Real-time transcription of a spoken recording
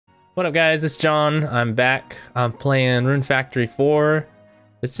What up, guys? It's John. I'm back. I'm playing Rune Factory 4.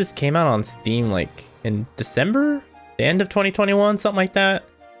 This just came out on Steam like in December? The end of 2021, something like that.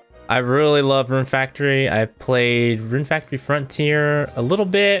 I really love Rune Factory. I played Rune Factory Frontier a little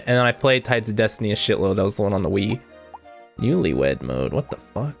bit, and then I played Tides of Destiny a shitload. That was the one on the Wii. Newlywed mode. What the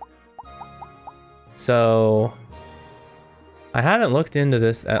fuck? So I haven't looked into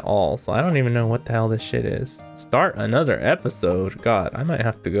this at all, so I don't even know what the hell this shit is. Start another episode. God, I might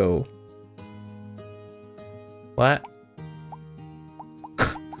have to go. What?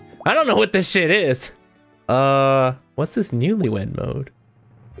 I don't know what this shit is. What's this newlywed mode?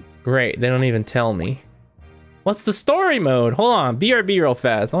 Great, they don't even tell me. What's the story mode? Hold on, BRB real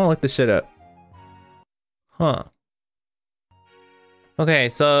fast. I wanna look this shit up. Huh. Okay,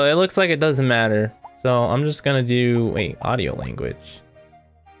 so it looks like it doesn't matter. So I'm just gonna do, wait, audio language.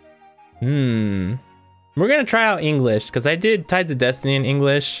 We're gonna try out English, because I did Tides of Destiny in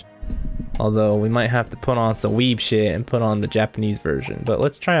English. Although we might have to put on some weeb shit and put on the Japanese version. But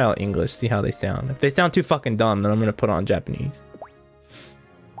let's try out English, see how they sound. If they sound too fucking dumb, then I'm gonna put on Japanese.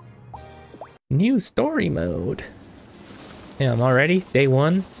 New story mode. Damn, already? Day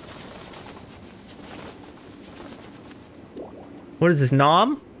one? What is this,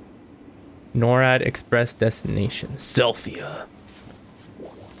 Nom? NORAD Express destination. Selphia.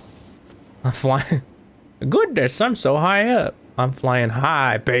 I'm flying. Goodness, I'm so high up. I'm flying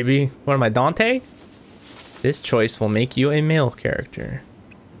high, baby. What am I, Dante? This choice will make you a male character.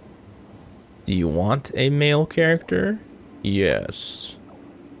 Do you want a male character? Yes.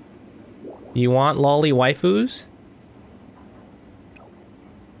 Do you want lolly waifus?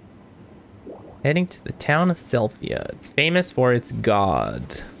 Heading to the town of Selphia. It's famous for its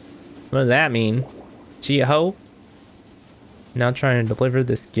god. What does that mean? She a hoe? Now trying to deliver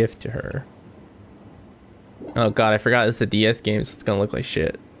this gift to her. Oh god, I forgot this is a DS game, so it's gonna look like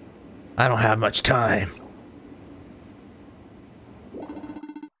shit. I don't have much time.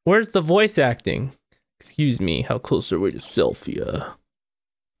 Where's the voice acting? Excuse me, how close are we to Selphia?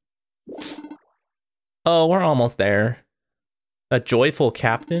 Oh, we're almost there. A joyful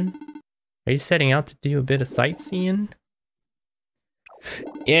captain? Are you setting out to do a bit of sightseeing?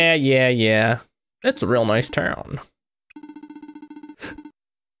 Yeah. It's a real nice town.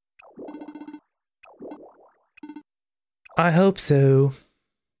 I hope so.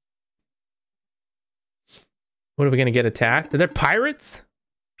 What are we gonna get attacked? Are there pirates?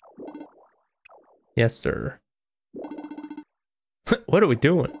 Yes, sir. What are we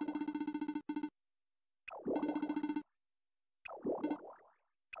doing?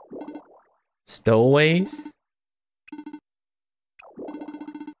 Stowaways?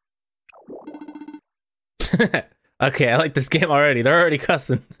 Okay, I like this game already. They're already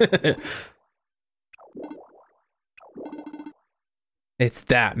cussing. It's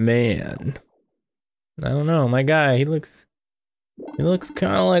that man. I don't know, my guy, he looks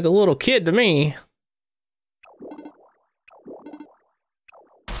kind of like a little kid to me.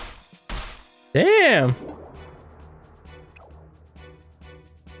 Damn.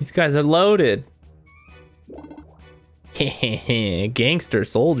 These guys are loaded. Gangster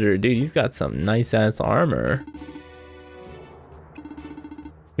soldier, dude, he's got some nice ass armor.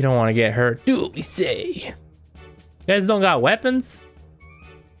 You don't want to get hurt. Do what we say. You guys don't got weapons?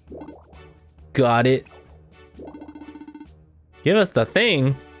 Got it. Give us the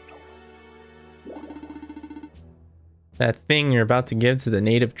thing. That thing you're about to give to the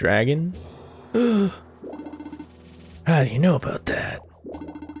native dragon? How do you know about that?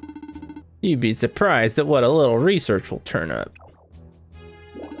 You'd be surprised at what a little research will turn up.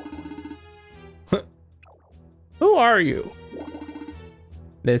 Who are you?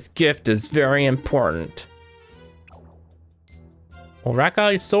 This gift is very important. Well, rack out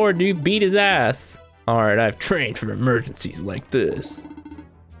your sword, dude. Beat his ass. Alright, I've trained for emergencies like this.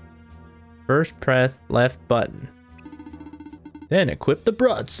 First press left button. Then equip the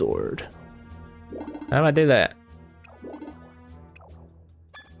broadsword. How do I do that?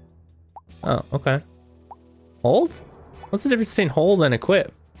 Oh, okay. Hold? What's the difference between hold and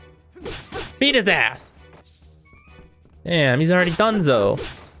equip? Beat his ass! Damn, he's already donezo.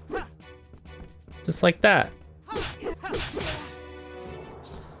 Just like that.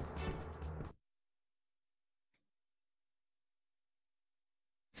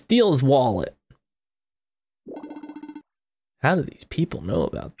 Steal his wallet. How do these people know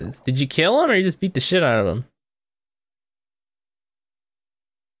about this? Did you kill him or you just beat the shit out of him?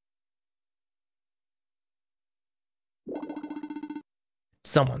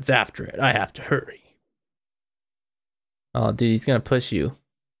 Someone's after it. I have to hurry. Oh, dude, he's gonna push you.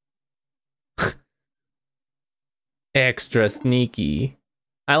 Extra sneaky.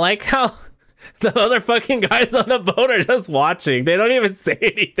 I like how the other fucking guys on the boat are just watching. They don't even say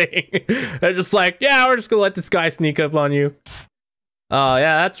anything. They're just like, yeah, we're just gonna let this guy sneak up on you. Oh,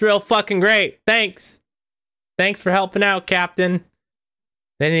 yeah, that's real fucking great. Thanks. Thanks for helping out, Captain.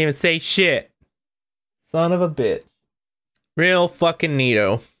 They didn't even say shit. Son of a bitch. Real fucking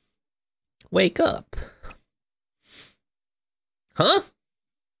neato. Wake up. Huh?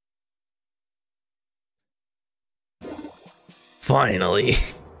 Finally.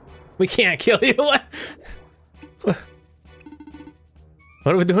 We can't kill you. What? What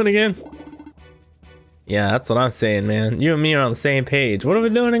are we doing again? Yeah, that's what I'm saying, man. You and me are on the same page. What are we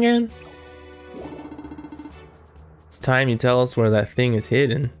doing again? It's time you tell us where that thing is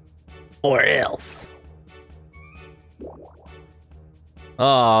hidden. Or else.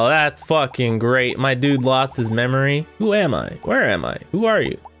 Oh, that's fucking great. My dude lost his memory. Who am I? Where am I? Who are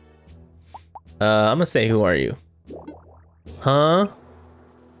you? I'm gonna say, who are you? Huh?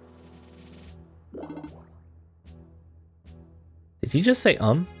 Did you just say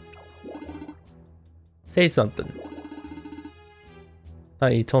Say something.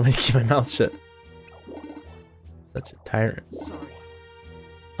 Thought you told me to keep my mouth shut. Such a tyrant. Sorry.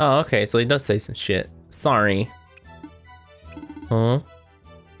 Oh, okay, so he does say some shit. Sorry. Huh?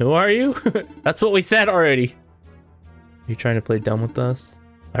 Who are you? That's what we said already. Are you trying to play dumb with us?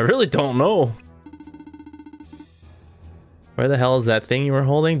 I really don't know. Where the hell is that thing you were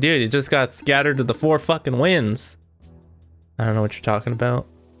holding? Dude, it just got scattered to the 4 fucking winds. I don't know what you're talking about.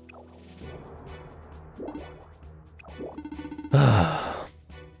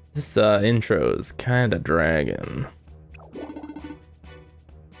 This intro is kinda dragging.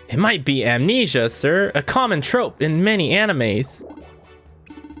 It might be amnesia, sir. A common trope in many animes.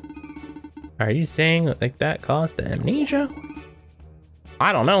 Are you saying like that caused amnesia?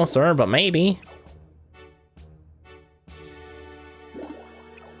 I don't know, sir, but maybe.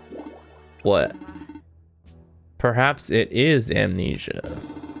 What? Perhaps it is amnesia.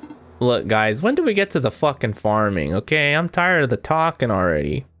 Look, guys, when do we get to the fucking farming? Okay, I'm tired of the talking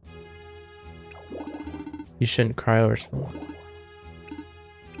already. You shouldn't cry over smoke.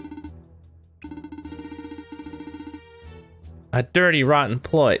 A dirty, rotten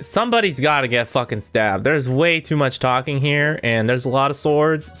ploy. Somebody's got to get fucking stabbed. There's way too much talking here, and there's a lot of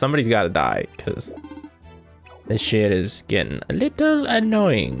swords. Somebody's got to die, because this shit is getting a little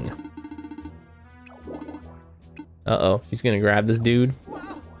annoying. Uh-oh, he's gonna grab this dude.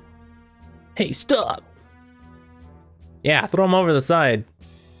 Hey, stop! Yeah, throw him over the side.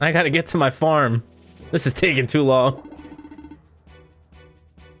 I gotta get to my farm. This is taking too long.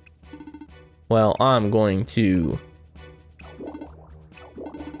 Well, I'm going to...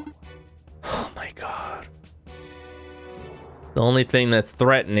 Oh my god. The only thing that's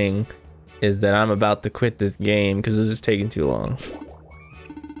threatening is that I'm about to quit this game because it's just taking too long.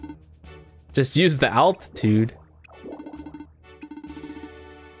 Just use the altitude.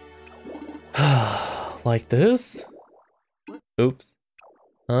 Like this? Oops.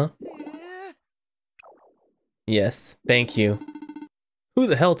 Huh? Yes, thank you. Who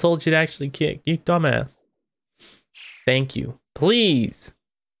the hell told you to actually kick? You dumbass. Thank you. Please.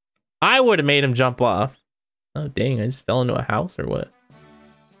 I would have made him jump off. Oh dang, I just fell into a house or what?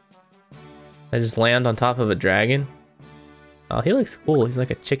 I just land on top of a dragon? Oh, he looks cool. He's like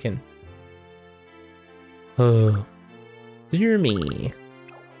a chicken. Oh, dear me.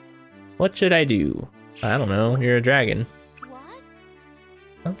 What should I do? I don't know. You're a dragon. What?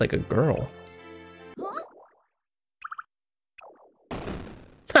 Sounds like a girl.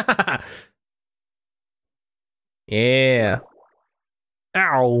 Huh? Yeah.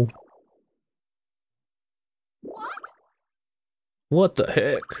 Ow. What? What the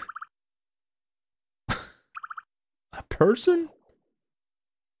heck? A person?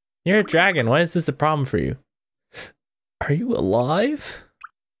 You're a dragon. Why is this a problem for you? Are you alive?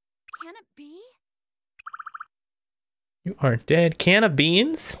 Can it be? You aren't dead. Can of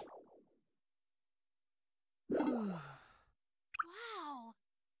beans? Wow.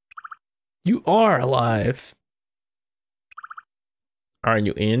 You are alive. Are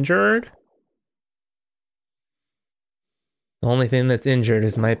you injured? The only thing that's injured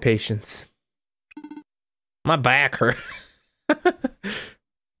is my patience. My back hurt.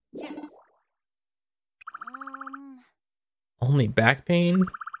 Yes. Only back pain?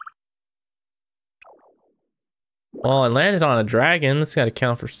 Well, I landed on a dragon. That's gotta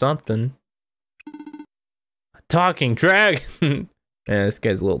count for something. A talking dragon! Man, this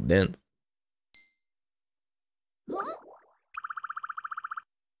guy's a little dense. Huh?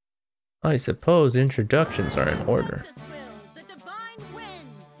 I suppose introductions are in order. To swill the divine wind.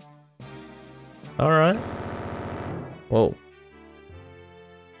 Alright. Whoa.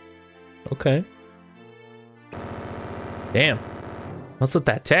 Okay. Damn. What's with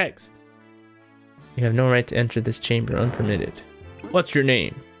that text? You have no right to enter this chamber unpermitted. What's your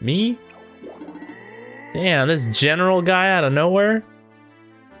name? Me? Damn, this general guy out of nowhere?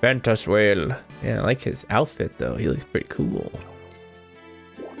 Ventuswale. Yeah, I like his outfit though. He looks pretty cool.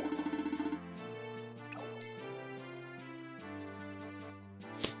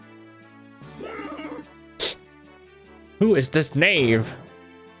 Who is this knave?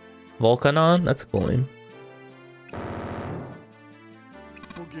 Volcanon? That's a cool name.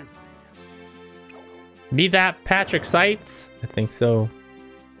 Forgive me. Be that Patrick Seitz? I think so.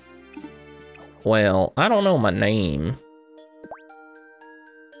 Well, I don't know my name.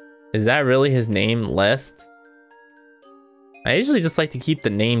 Is that really his name, Lest? I usually just like to keep the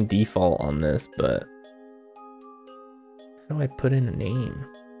name default on this, but how do I put in a name?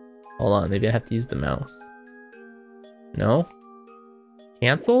 Hold on, maybe I have to use the mouse. No?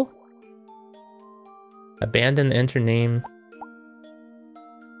 Cancel? Abandon the enter name.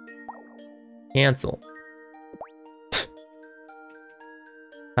 Cancel.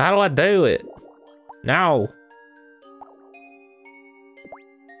 How do I do it? No.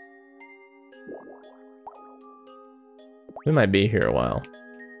 We might be here a while.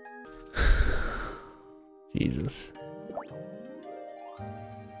 Jesus.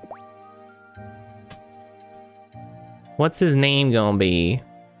 What's his name gonna be?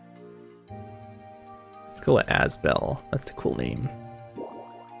 Let's go with Asbel. That's a cool name.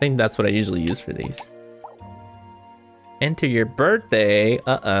 I think that's what I usually use for these. Enter your birthday.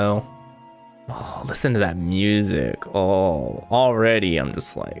 Uh-oh. Oh, listen to that music. Oh, already I'm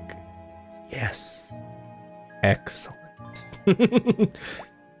just like, yes. Excellent.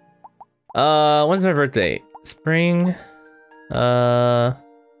 When's my birthday? Spring. We'll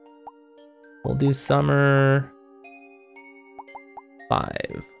do summer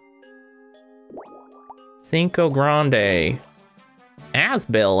 5. Cinco Grande.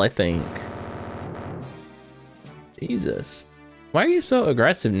 Asbel, I think. Jesus. Why are you so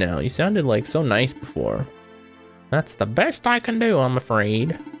aggressive now? You sounded like so nice before. That's the best I can do, I'm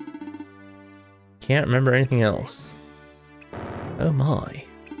afraid. Can't remember anything else. Oh my.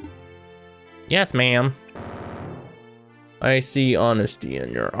 Yes, ma'am. I see honesty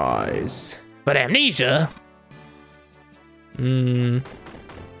in your eyes. But amnesia? Oh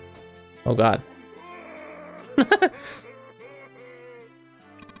god.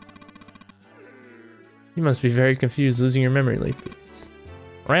 You must be very confused losing your memory like this.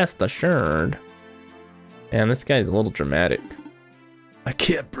 Rest assured. Man, this guy's a little dramatic. I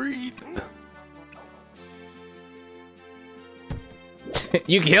can't breathe.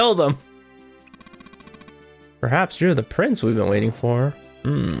 You killed him. Perhaps you're the prince we've been waiting for.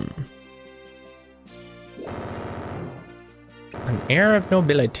 An air of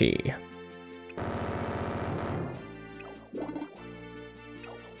nobility.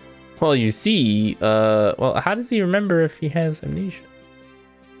 Well, you see, well, how does he remember if he has amnesia?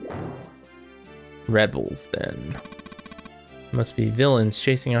 Rebels, then. Must be villains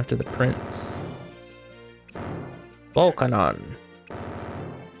chasing after the prince. Volcanon.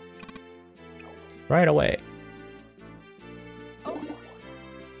 Right away.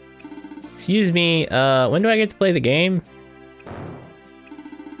 Excuse me, when do I get to play the game?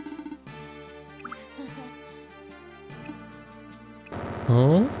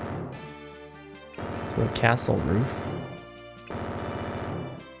 Huh? To a castle roof.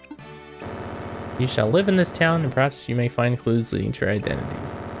 You shall live in this town, and perhaps you may find clues leading to your identity.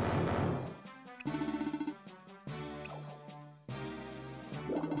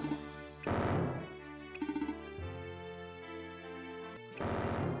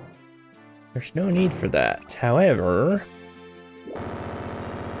 There's no need for that. However,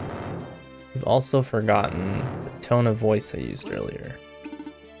 we've also forgotten the tone of voice I used earlier.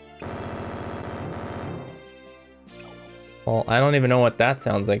 Well, I don't even know what that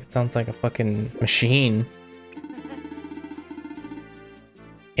sounds like. It sounds like a fucking machine.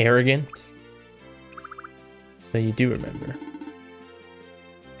 Arrogant. So you do remember.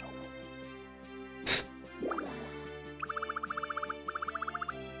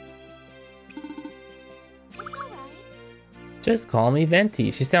 Just call me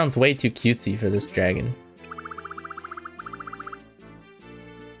Venti. She sounds way too cutesy for this dragon.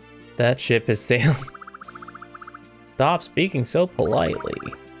 That ship has sailed. Stop speaking so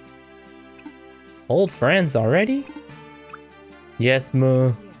politely. Old friends already? Yes, ma.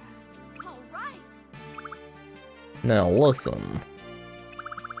 All right. Now listen.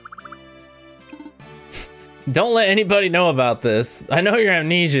 Don't let anybody know about this. I know you're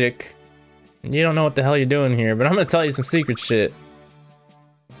amnesiac. You don't know what the hell you're doing here, but I'm gonna tell you some secret shit.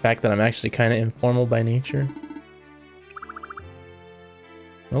 fact that I'm actually kind of informal by nature.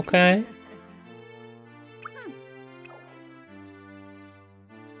 Okay.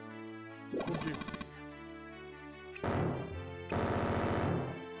 Forgive me.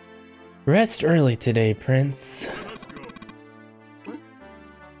 Rest early today, Prince. Let's go. What?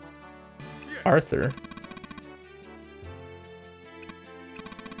 Yes. Arthur.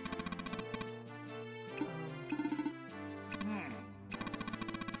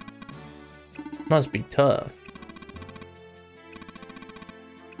 Must be tough.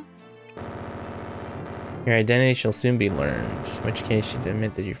 Your identity shall soon be learned, in which case you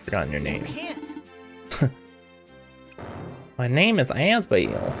admit that you've forgotten your name. You can't. My name is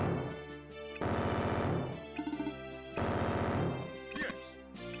Asbel. Yes.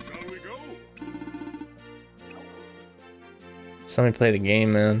 Shall we go? Somebody play the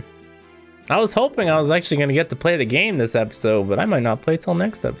game, man. I was hoping I was actually going to get to play the game this episode, but I might not play till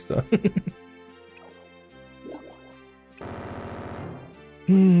next episode.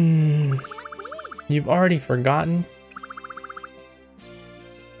 You've already forgotten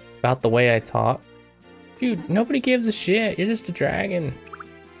about the way I talk? Dude, nobody gives a shit. You're just a dragon.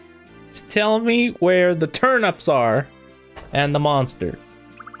 Just tell me where the turnips are and the monsters.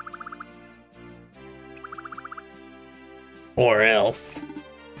 Or else.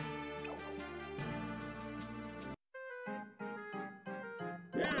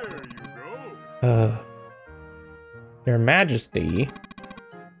 Here you go. Your Majesty.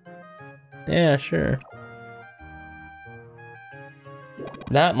 Yeah, sure.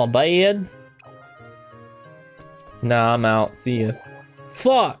 That my bed? Nah, I'm out. See ya.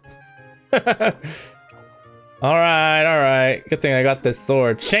 Fuck! Alright. Good thing I got this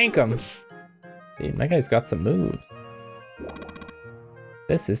sword. Shank him! Dude, my guy's got some moves.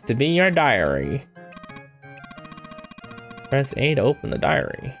 This is to be your diary. Press A to open the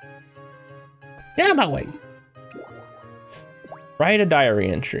diary. Get out of my way! Write a diary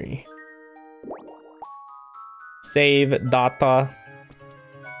entry. Save data.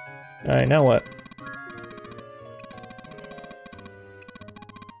 Alright, now what?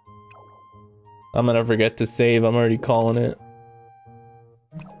 I'm gonna forget to save. I'm already calling it.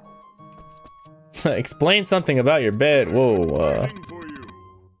 Explain something about your bed. Whoa, Waiting for you.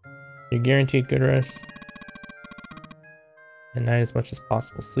 you're guaranteed good rest. At night as much as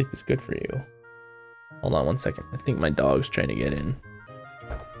possible. Sleep is good for you. Hold on one second. I think my dog's trying to get in.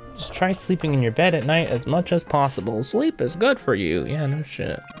 Just try sleeping in your bed at night as much as possible. Sleep is good for you. Yeah, no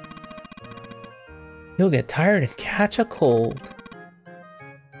shit. You'll get tired and catch a cold.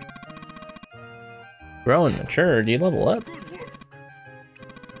 Grow and mature. Do you level up? Good work.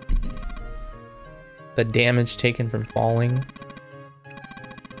 The damage taken from falling.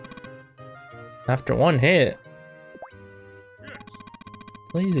 After one hit, Yes.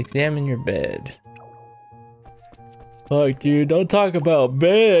 please examine your bed. Fuck, dude, don't talk about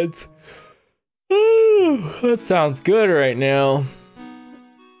beds. That sounds good right now.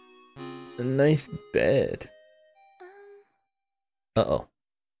 A nice bed. Uh-oh.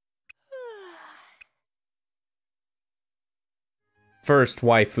 First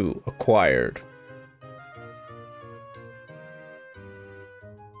waifu acquired.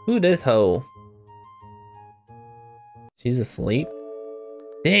 Who this hoe? She's asleep?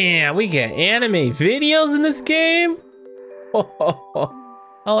 Damn, we get anime videos in this game?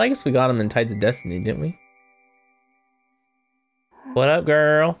 Oh, I guess we got them in Tides of Destiny, didn't we? What up,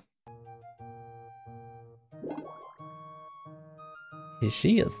 girl? Is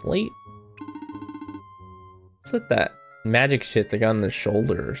she asleep? What's with that magic shit they got on their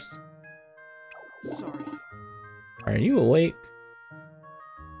shoulders? Sorry. Are you awake?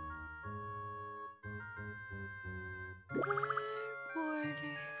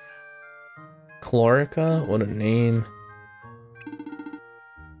 Chlorica? What a name.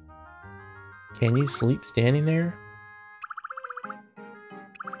 Can you sleep standing there?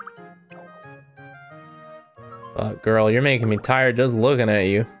 Girl, you're making me tired just looking at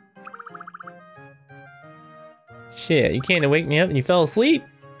you. Shit, you can't wake me up and you fell asleep?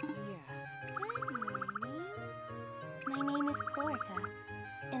 Yeah. Good morning. My name is Chlorica,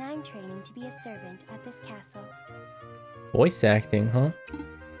 and I'm training to be a servant at this castle. Voice acting, huh?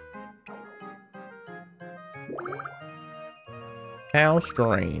 How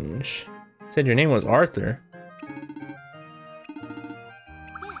strange. Said your name was Arthur.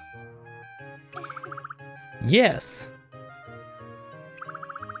 Yes. Yes.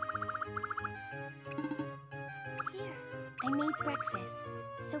 Here, I made breakfast,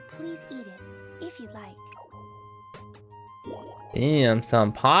 so please eat it, if you'd like. Damn,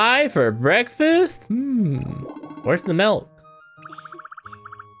 some pie for breakfast? Where's the milk?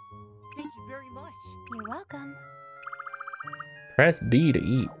 welcome. Press B to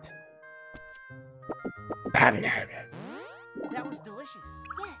eat. That was delicious.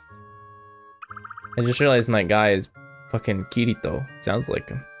 Yes. I just realized my guy is fucking Kirito. Sounds like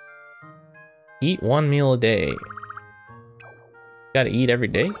him. Eat 1 meal a day. Gotta eat every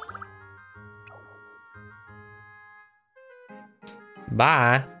day?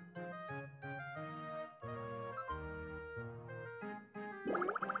 Bye.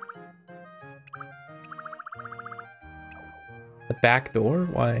 The back door?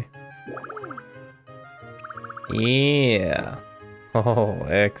 Why? Yeah. Oh,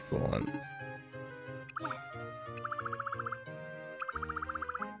 excellent. Yes.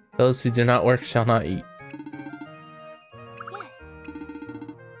 Those who do not work shall not eat. Yes.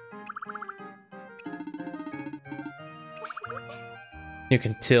 You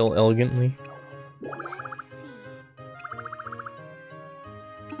can till elegantly. Let's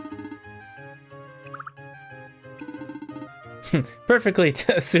see. Perfectly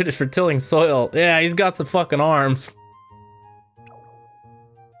suited for tilling soil. Yeah, he's got some fucking arms.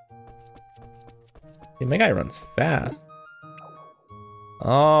 Yeah, my guy runs fast.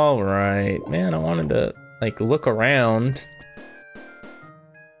 All right, man. I wanted to like look around.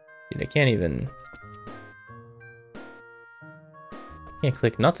 Dude, I can't even. Can't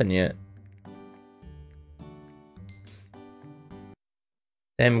click nothing yet.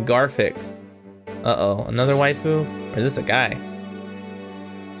 Them Garfix. Uh-oh, another waifu? Or is this a guy?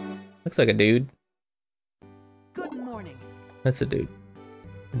 Looks like a dude. Good morning. That's a dude.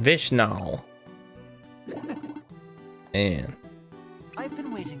 Vishnal. Man. I've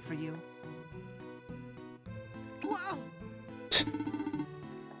been waiting for you. Wow.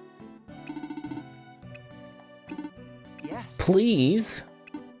 Yes. Please.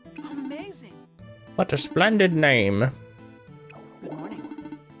 Amazing. What a splendid name. Good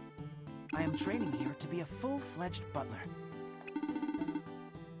morning. I am training here to be a full-fledged butler.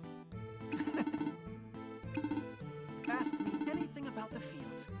 Ask me anything about the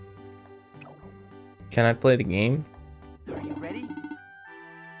fields. Can I play the game? Are you ready?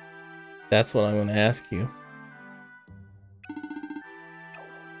 That's what I'm gonna ask you.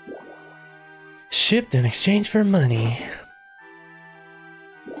 Shipped in exchange for money.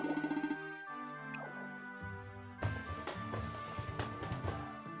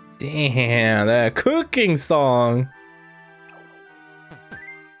 Damn, that cooking song.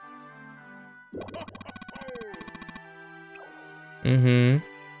 Mm-hmm.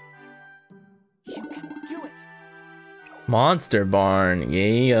 You can do it. Monster Barn,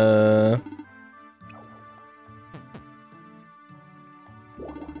 yeah.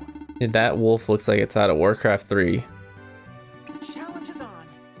 Dude, that wolf looks like it's out of Warcraft 3. The challenge is on.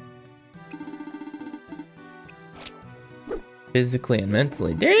 Physically and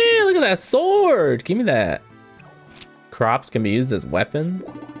mentally. Damn, look at that sword. Give me that. Crops can be used as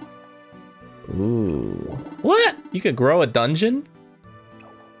weapons. Ooh. What? You could grow a dungeon?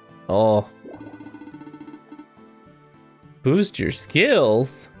 Oh. Boost your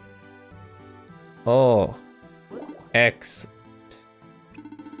skills? Oh. X.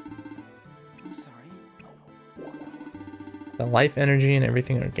 I'm sorry. The life energy and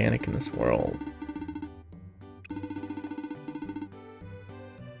everything organic in this world.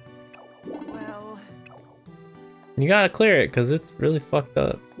 Well, You gotta clear it because it's really fucked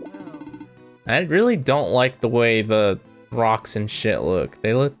up. well. I really don't like the way the rocks and shit look.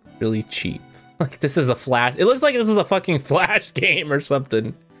 They look really cheap. Like this is a Flash. It looks like this is a fucking Flash game or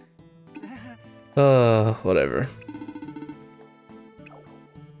something. Whatever.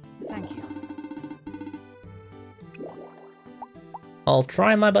 Thank you. I'll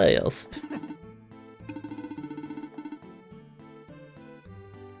try my best.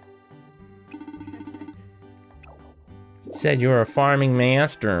 You said you were a farming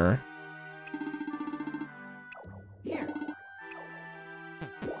master. Here.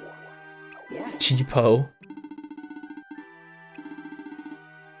 Yes. Cheapo.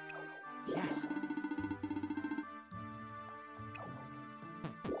 Yes.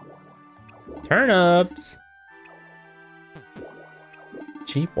 Turnips.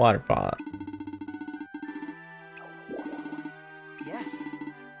 Cheap water pot. Yes.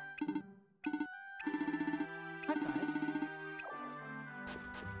 I got it.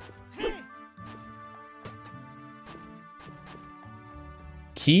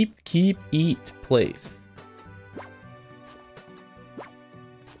 Keep, eat, place.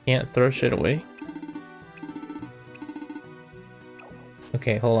 Can't throw shit away.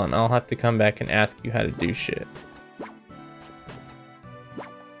 Okay, hold on. I'll have to come back and ask you how to do shit.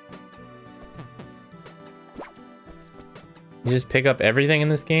 You just pick up everything in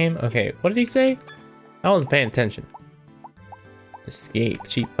this game? Okay, what did he say? I wasn't paying attention. Escape,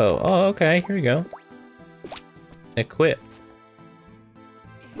 cheap hoe. Oh, okay, here we go. Equip.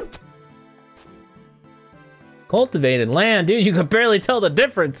 Cultivated land, dude, you can barely tell the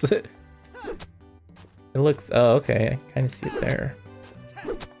difference. It looks, oh, okay, I kind of see it there.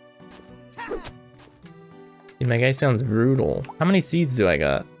 Dude, my guy sounds brutal. How many seeds do I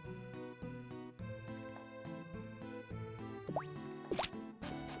got?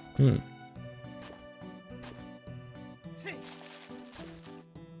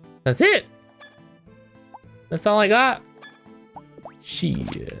 That's it. That's all I got.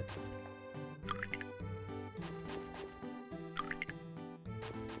 Shit. Do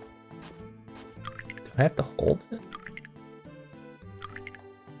I have to hold it?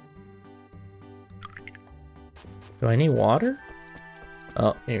 Do I need water?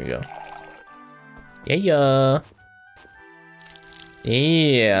 Oh, here we go. Yeah.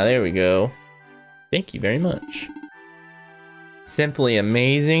 Yeah, there we go. Thank you very much. Simply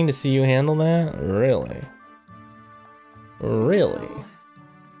amazing to see you handle that. Really? Really?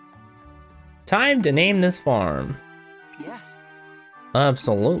 Time to name this farm. Yes.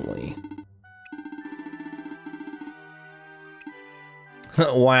 Absolutely.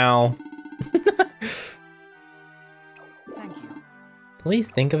 Wow. Thank you. Please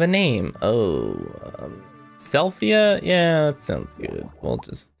think of a name. Oh, Selphia? Yeah, that sounds good. We'll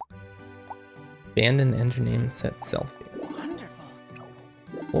just abandon the engine name and set Selphia. Wonderful.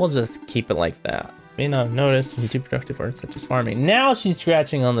 We'll just keep it like that. May not have noticed when you do productive work such as farming. Now she's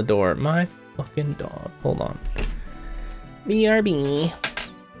scratching on the door. My fucking dog. Hold on. BRB.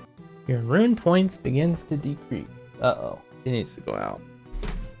 Your rune points begins to decrease. Uh-oh. He needs to go out.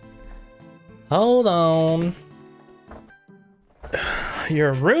 Hold on.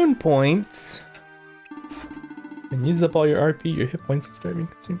 Your rune points. And use up all your RP, your hit points will start being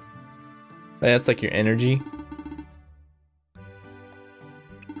consumed. That's like your energy.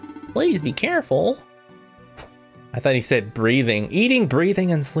 Please be careful. I thought he said breathing. Eating,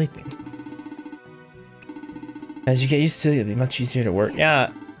 breathing, and sleeping. As you get used to it, it'll be much easier to work.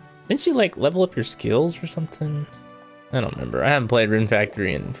 Yeah. Didn't you like level up your skills or something? I don't remember. I haven't played Rune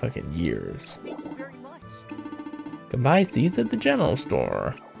Factory in fucking years. Thank you very much. Can buy seeds at the general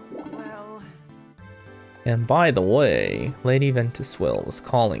store. Well, And by the way, Lady Ventuswell was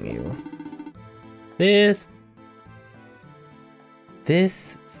calling you. This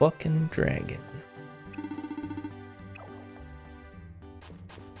fucking dragon.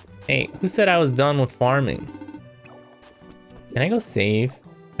 Hey, who said I was done with farming? Can I go save?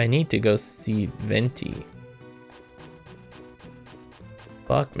 I need to go see Venti.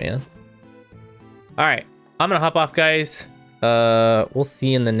 Fuck, man. Alright, I'm gonna hop off, guys. We'll see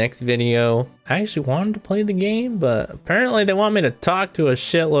you in the next video. I actually wanted to play the game, but apparently they want me to talk to a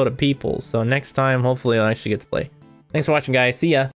shitload of people. So next time, hopefully I'll actually get to play. Thanks for watching, guys. See ya.